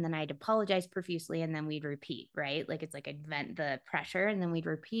explode and then I'd apologize profusely and then we'd repeat, right? Like it's like I'd vent the pressure and then we'd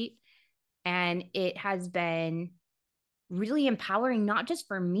repeat. And it has been really empowering, not just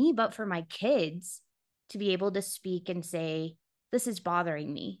for me, but for my kids to be able to speak and say, this is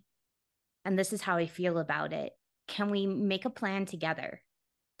bothering me and this is how I feel about it. Can we make a plan together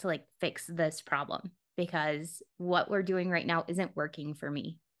to like fix this problem? Because what we're doing right now isn't working for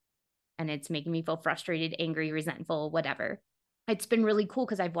me and it's making me feel frustrated, angry, resentful, whatever. It's been really cool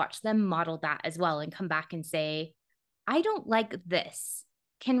because I've watched them model that as well and come back and say, I don't like this.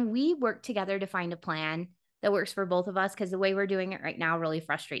 Can we work together to find a plan that works for both of us? Because the way we're doing it right now really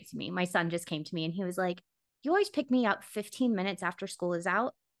frustrates me. My son just came to me and he was like, you always pick me up 15 minutes after school is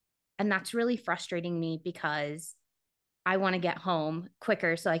out. And that's really frustrating me because I want to get home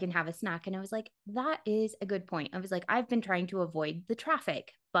quicker so I can have a snack. And I was like, that is a good point. I was like, I've been trying to avoid the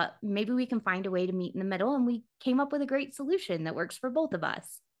traffic, but maybe we can find a way to meet in the middle. And we came up with a great solution that works for both of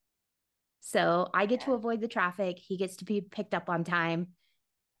us. So I get to Yeah. avoid the traffic. He gets to be picked up on time.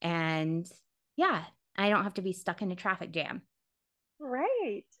 And yeah, I don't have to be stuck in a traffic jam.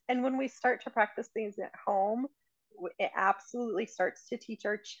 Right. And when we start to practice things at home, it absolutely starts to teach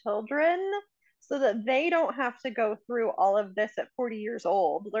our children so that they don't have to go through all of this at 40 years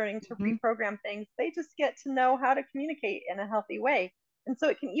old, learning to Mm-hmm. reprogram things. They just get to know how to communicate in a healthy way. And so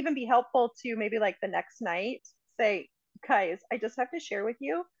it can even be helpful to maybe like the next night say, guys, I just have to share with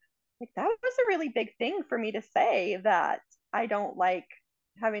you, like that was a really big thing for me to say that I don't like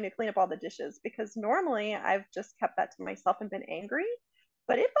having to clean up all the dishes because normally I've just kept that to myself and been angry.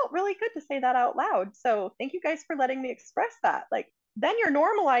 But it felt really good to say that out loud. So thank you guys for letting me express that. Like then you're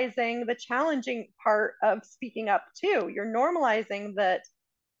normalizing the challenging part of speaking up too. You're normalizing that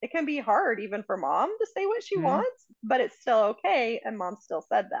it can be hard even for mom to say what she Mhm. wants, but it's still okay. And mom still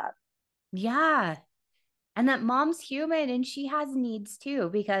said that. Yeah. And that mom's human and she has needs too,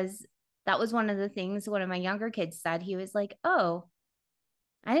 because that was one of the things one of my younger kids said. He was like, "Oh,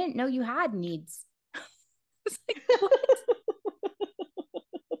 I didn't know you had needs." It's like,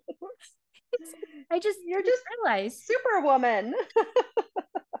 what? I just You're didn't just realize. superwoman.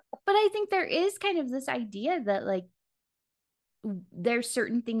 But I think there is kind of this idea that like there's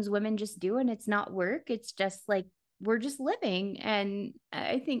certain things women just do and it's not work. It's just like we're just living. And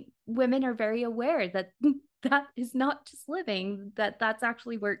I think women are very aware that that is not just living, that that's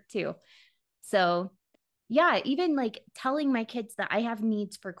actually work too. So, yeah, even like telling my kids that I have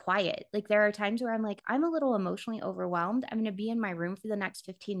needs for quiet. Like there are times where I'm like, I'm a little emotionally overwhelmed. I'm going to be in my room for the next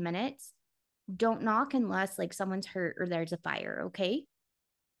 15 minutes. Don't knock unless like someone's hurt or there's a fire. Okay.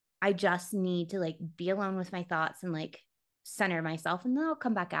 I just need to like be alone with my thoughts and like center myself and then I'll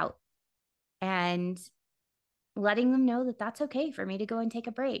come back out and letting them know that that's okay for me to go and take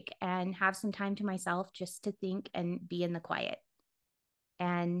a break and have some time to myself just to think and be in the quiet.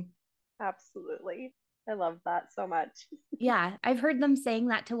 And Absolutely. I love that so much. yeah, I've heard them saying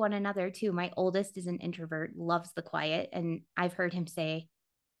that to one another too. My oldest is an introvert, loves the quiet. And I've heard him say,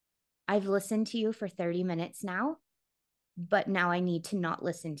 I've listened to you for 30 minutes now, but now I need to not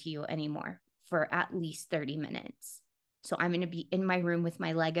listen to you anymore for at least 30 minutes. So I'm going to be in my room with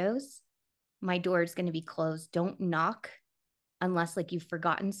my Legos. My door is going to be closed. Don't knock unless like you've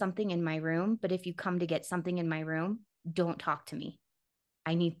forgotten something in my room. But if you come to get something in my room, don't talk to me.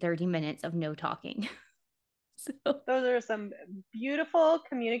 I need 30 minutes of no talking. So Those are some beautiful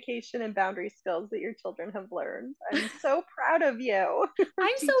communication and boundary skills that your children have learned. I'm so proud of you for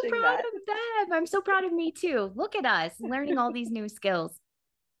I'm so teaching proud that. of them. I'm so proud of me too. Look at us learning all these new skills.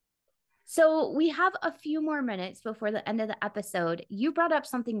 So, we have a few more minutes before the end of the episode. You brought up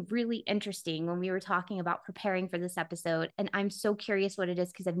something really interesting when we were talking about preparing for this episode. And I'm so curious what it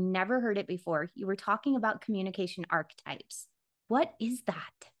is because I've never heard it before. You were talking about communication archetypes. What is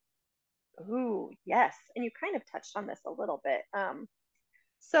that? Ooh, yes. And you kind of touched on this a little bit.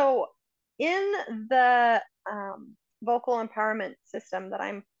 So, in the vocal empowerment system that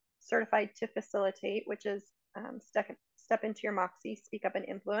I'm certified to facilitate, which is step into your moxie, speak up and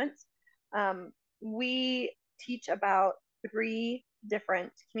influence, we teach about three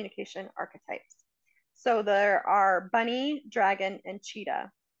different communication archetypes. So, there are bunny, dragon, and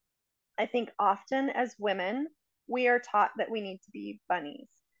cheetah. I think often as women, we are taught that we need to be bunnies.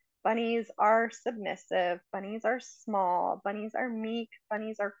 Bunnies are submissive, bunnies are small, bunnies are meek,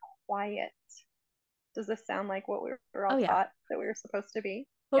 bunnies are quiet. Does this sound like what we were Oh, all yeah. taught that we were supposed to be?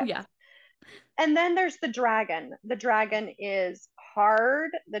 Oh, Yes. yeah. And then there's the dragon. The dragon is hard,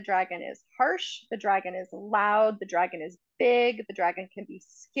 the dragon is harsh, the dragon is loud, the dragon is big, the dragon can be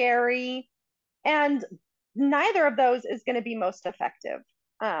scary. And neither of those is going to be most effective.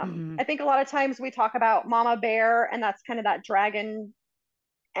 Mm-hmm. I think a lot of times we talk about mama bear, and that's kind of that dragon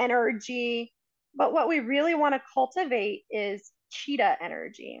energy. But what we really want to cultivate is cheetah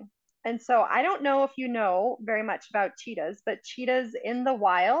energy. And so I don't know if you know very much about cheetahs, but cheetahs in the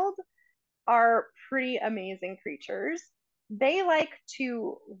wild are pretty amazing creatures. They like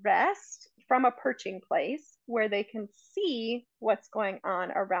to rest from a perching place where they can see what's going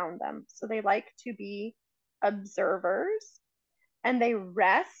on around them. So they like to be observers and they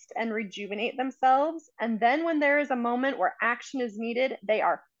rest and rejuvenate themselves. And then when there is a moment where action is needed, they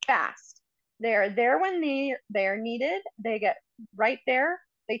are fast. They are there when they are needed. They get right there,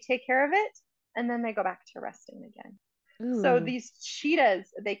 they take care of it, and then they go back to resting again. So Ooh. these cheetahs,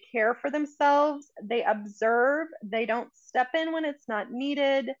 they care for themselves, they observe, they don't step in when it's not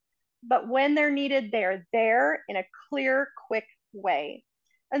needed, but when they're needed, they're there in a clear, quick way.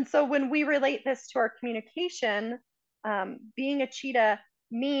 And so when we relate this to our communication, being a cheetah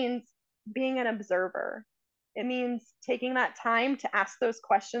means being an observer. It means taking that time to ask those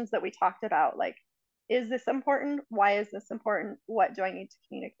questions that we talked about, like, is this important? Why is this important? What do I need to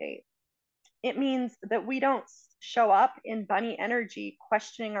communicate? It means that we don't show up in bunny energy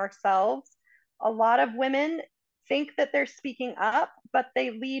questioning ourselves. A lot of women think that they're speaking up, but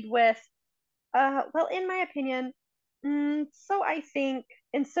they lead with, well, in my opinion, so I think,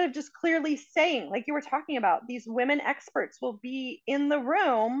 instead of just clearly saying, like you were talking about, these women experts will be in the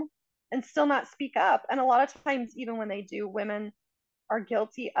room and still not speak up. And a lot of times, even when they do, women are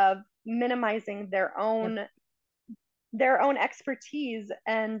guilty of minimizing Yep. their own expertise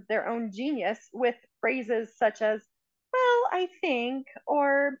and their own genius with phrases such as, well, I think,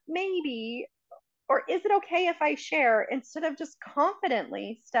 or maybe, Or is it okay if I share, instead of just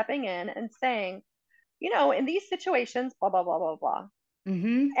confidently stepping in and saying, in these situations, blah, blah, blah, blah, blah.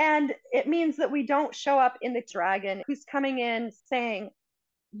 Mm-hmm. And it means that we don't show up in the dragon who's coming in saying,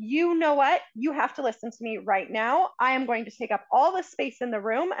 you know what? You have to listen to me right now. I am going to take up all the space in the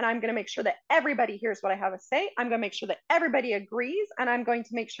room and I'm going to make sure that everybody hears what I have to say. I'm going to make sure that everybody agrees and I'm going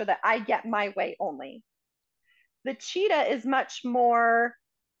to make sure that I get my way only. The cheetah is much more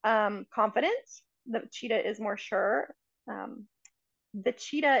confident. The cheetah is more sure. The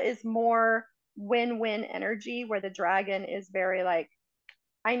cheetah is more win-win energy, where the dragon is very like,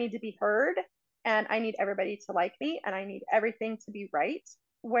 I need to be heard and I need everybody to like me and I need everything to be right.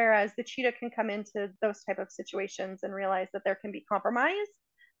 Whereas the cheetah can come into those type of situations and realize that there can be compromise,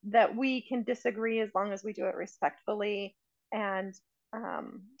 that we can disagree as long as we do it respectfully and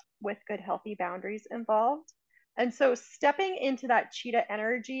with good, healthy boundaries involved. And so stepping into that cheetah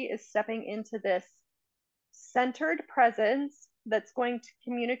energy is stepping into this centered presence that's going to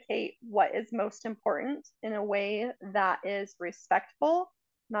communicate what is most important in a way that is respectful,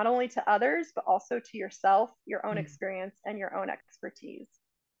 not only to others, but also to yourself, your own experience, and your own expertise.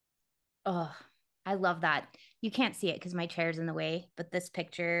 Oh, I love that. You can't see it because my chair's in the way, but this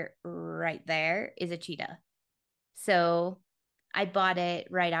picture right there is a cheetah. So I bought it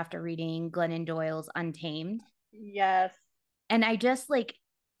right after reading Glennon Doyle's Untamed. Yes. And I just like,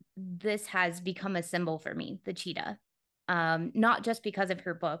 this has become a symbol for me, the cheetah. Not just because of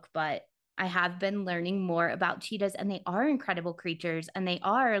her book, but I have been learning more about cheetahs, and they are incredible creatures, and they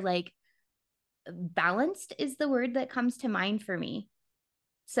are like balanced is the word that comes to mind for me.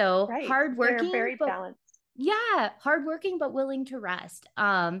 So Right. They're hardworking, very but balanced. yeah, hardworking but willing to rest.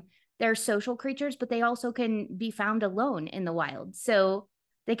 They're social creatures, but they also can be found alone in the wild. So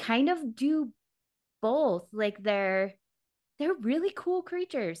they kind of do both. Like they're really cool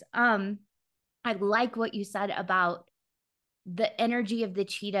creatures. I like what you said about the energy of the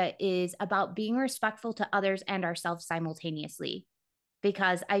cheetah is about being respectful to others and ourselves simultaneously.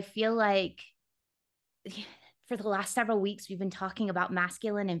 Because I feel like for the last several weeks, we've been talking about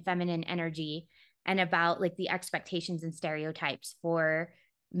masculine and feminine energy and about like the expectations and stereotypes for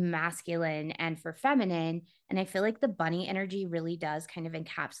masculine and for feminine. And I feel like the bunny energy really does kind of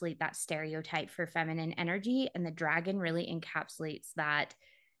encapsulate that stereotype for feminine energy. And the dragon really encapsulates that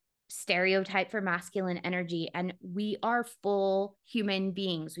stereotype for masculine energy. And we are full human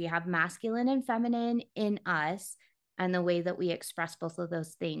beings. We have masculine and feminine in us. And the way that we express both of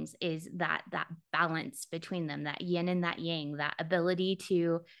those things is that balance between them, that yin and that yang, that ability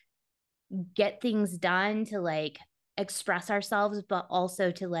to get things done, to like express ourselves, but also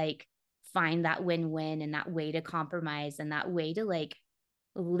to like find that win-win and that way to compromise and that way to like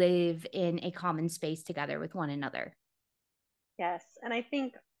live in a common space together with one another. Yes. And I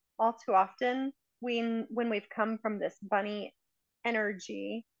think all too often when we've come from this bunny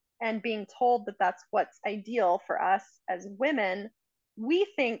energy and being told that that's what's ideal for us as women, we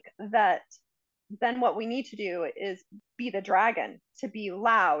think that then what we need to do is be the dragon, to be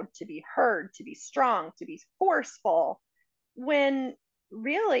loud, to be heard, to be strong, to be forceful, when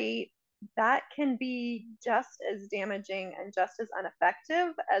really that can be just as damaging and just as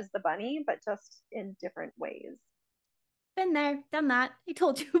ineffective as the bunny, but just in different ways. Been there, done that. I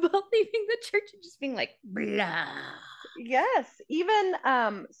told you about leaving the church and just being like, blah. Yes, even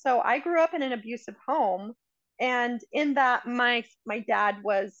so I grew up in an abusive home, and in that my dad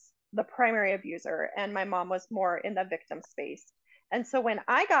was the primary abuser and my mom was more in the victim space. And so when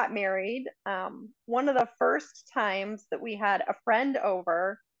I got married, one of the first times that we had a friend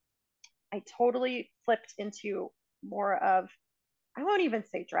over, I totally flipped into more of, I won't even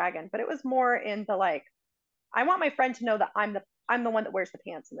say dragon, but it was more in the like, I want my friend to know that I'm the one that wears the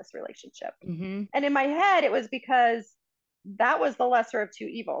pants in this relationship. Mm-hmm. And in my head, it was because that was the lesser of two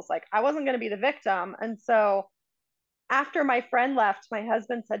evils. Like I wasn't going to be the victim. And so after my friend left, my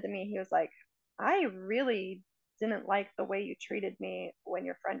husband said to me, he was like, I really didn't like the way you treated me when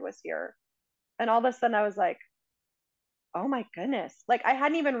your friend was here. And all of a sudden I was like, oh my goodness. Like I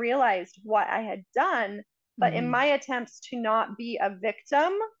hadn't even realized what I had done. But in Mm-hmm. my attempts to not be a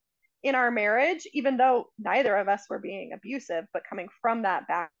victim in our marriage, even though neither of us were being abusive, but coming from that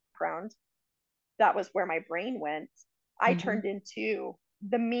background, that was where my brain went. I Mm-hmm. turned into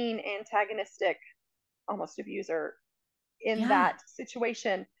the mean, antagonistic, almost abuser in Yeah. that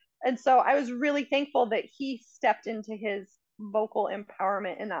situation. And so I was really thankful that he stepped into his vocal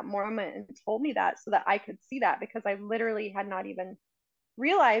empowerment in that moment and told me that so that I could see that, because I literally had not even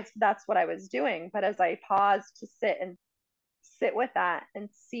realized that's what I was doing. But as I paused to sit with that and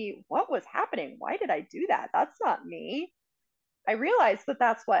see what was happening, why did I do that? That's not me. I realized that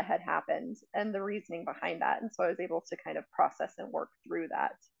that's what had happened and the reasoning behind that. And so I was able to kind of process and work through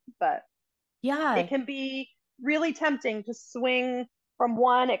that. But it Yeah, can be really tempting to swing from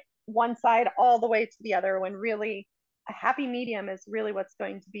one side all the way to the other when really a happy medium is really what's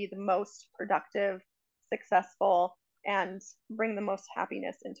going to be the most productive, successful, and bring the most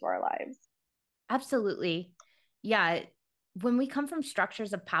happiness into our lives. absolutely. Yeah. When we come from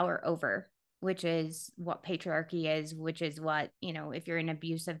structures of power over, which is what patriarchy is, which is what, if you're in an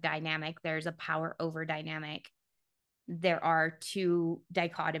abusive dynamic, there's a power over dynamic. There are two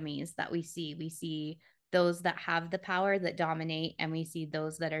dichotomies that we see. We see those that have the power that dominate, and we see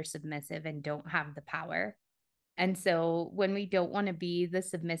those that are submissive and don't have the power. And so when we don't want to be the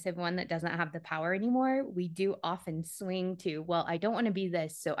submissive one that doesn't have the power anymore, we do often swing to, well, I don't want to be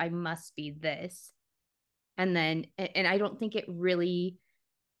this, so I must be this. And I don't think it really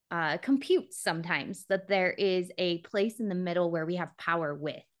computes sometimes that there is a place in the middle where we have power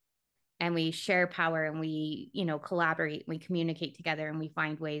with, and we share power, and we collaborate, and we communicate together, and we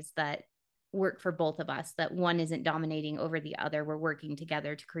find ways that work for both of us, that one isn't dominating over the other. We're working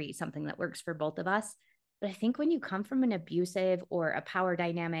together to create something that works for both of us. But I think when you come from an abusive or a power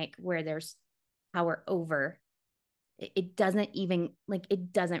dynamic where there's power over, it doesn't even, like,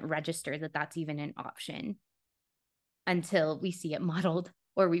 it doesn't register that that's even an option until we see it modeled,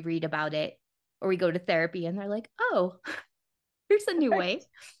 or we read about it, or we go to therapy and they're like, oh, here's a new Right. way.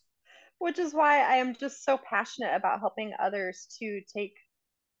 Which is why I am just so passionate about helping others to take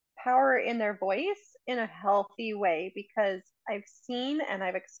power in their voice in a healthy way, because I've seen and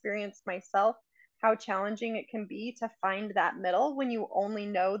I've experienced myself how challenging it can be to find that middle when you only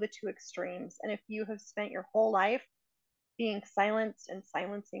know the two extremes. And if you have spent your whole life being silenced and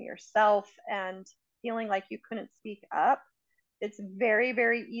silencing yourself and feeling like you couldn't speak up, it's very,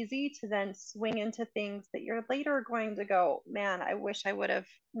 very easy to then swing into things that you're later going to go, man, I wish I would have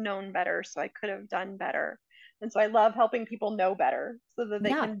known better, so I could have done better. And so I love helping people know better so that they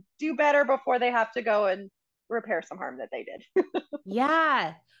Yeah. can do better before they have to go and repair some harm that they did.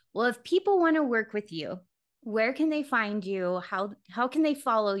 Yeah. Well, if people want to work with you, where can they find you? How can they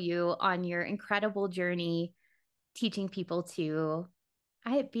follow you on your incredible journey teaching people to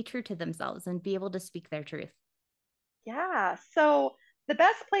be true to themselves and be able to speak their truth? Yeah. So the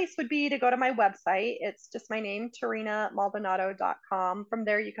best place would be to go to my website. It's just my name, TarinaMaldonado.com. From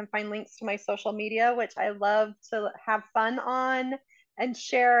there, you can find links to my social media, which I love to have fun on and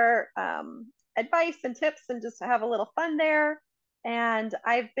share advice and tips and just have a little fun there. And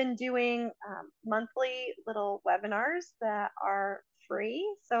I've been doing monthly little webinars that are free.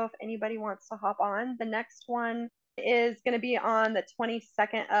 So if anybody wants to hop on, the next one is going to be on the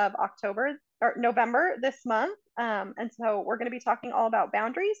 22nd of October or November this month. And so we're going to be talking all about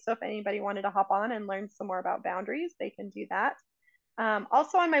boundaries. So if anybody wanted to hop on and learn some more about boundaries, they can do that.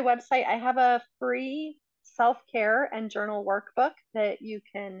 Also on my website, I have a free self-care and journal workbook that you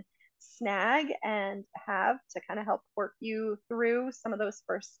can snag and have to kind of help work you through some of those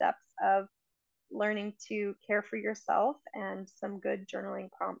first steps of learning to care for yourself, and some good journaling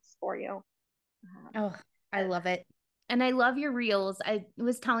prompts for you. Oh, I And love it. And I love your reels. I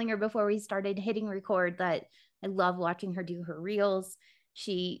was telling her before we started hitting record that I love watching her do her reels.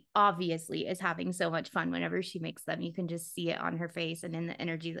 She obviously is having so much fun whenever she makes them. You can just see it on her face and in the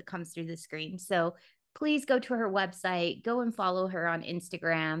energy that comes through the screen. So please go to her website, go and follow her on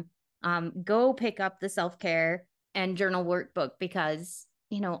Instagram. Go pick up the self care and journal workbook, because,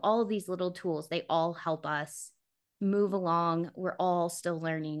 all of these little tools, they all help us move along. We're all still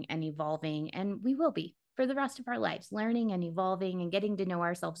learning and evolving, and we will be for the rest of our lives, learning and evolving and getting to know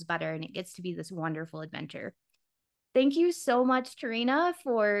ourselves better. And it gets to be this wonderful adventure. Thank you so much, Tarina,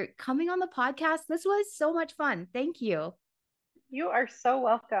 for coming on the podcast. This was so much fun. Thank you. you are so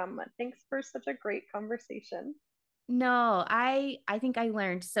welcome. Thanks for such a great conversation. No, I think I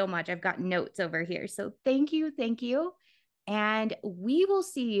learned so much. I've got notes over here. So thank you, thank you. And we will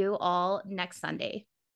see you all next Sunday.